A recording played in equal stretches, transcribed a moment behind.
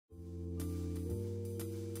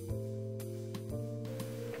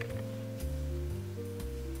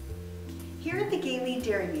Here at the Gayley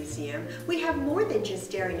Dairy Museum, we have more than just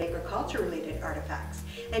dairy and agriculture related artifacts.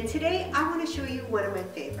 And today I want to show you one of my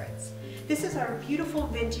favorites. This is our beautiful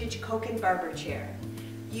vintage Koken barber chair,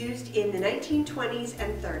 used in the 1920s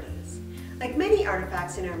and 30s. Like many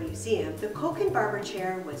artifacts in our museum, the Koken barber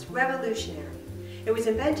chair was revolutionary. It was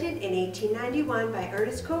invented in 1891 by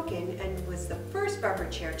Ernest Koken and was the first barber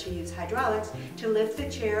chair to use hydraulics to lift the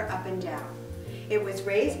chair up and down. It was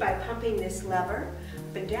raised by pumping this lever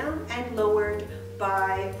up and down and lowered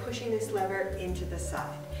by pushing this lever into the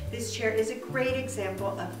side. This chair is a great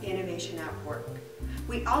example of innovation at work.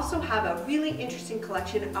 We also have a really interesting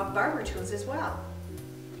collection of barber tools as well.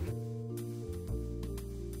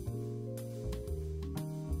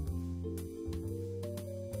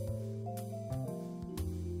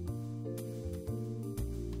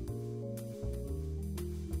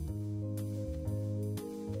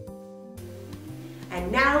 And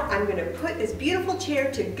now I'm going to put this beautiful chair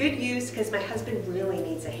to good use because my husband really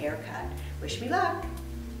needs a haircut. Wish me luck.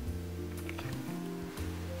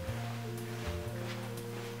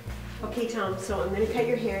 Okay, Tom, so I'm going to cut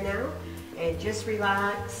your hair now and just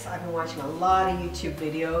relax. I've been watching a lot of YouTube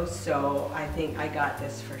videos, so I think I got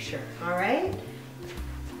this for sure. All right?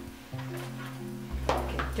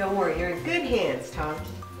 Okay, don't worry, you're in good hands, Tom.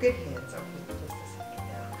 Good hands. Okay, just a second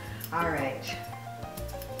now. All right.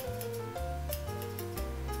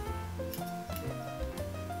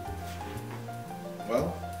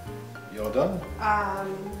 Well, you all done?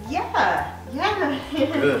 Yeah.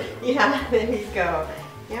 Good. Yeah, there you go.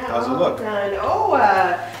 Yeah, how's it all look? done. Oh,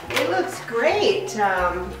 it looks great.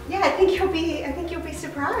 Yeah, I think you'll be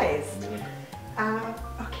surprised.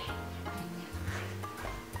 Okay.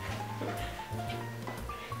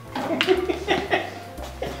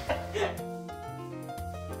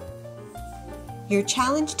 Your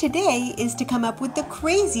challenge today is to come up with the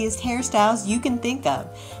craziest hairstyles you can think of.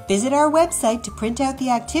 Visit our website to print out the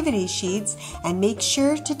activity sheets and make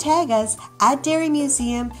sure to tag us at Dairy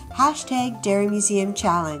Museum,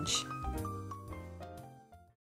 #DairyMuseumChallenge.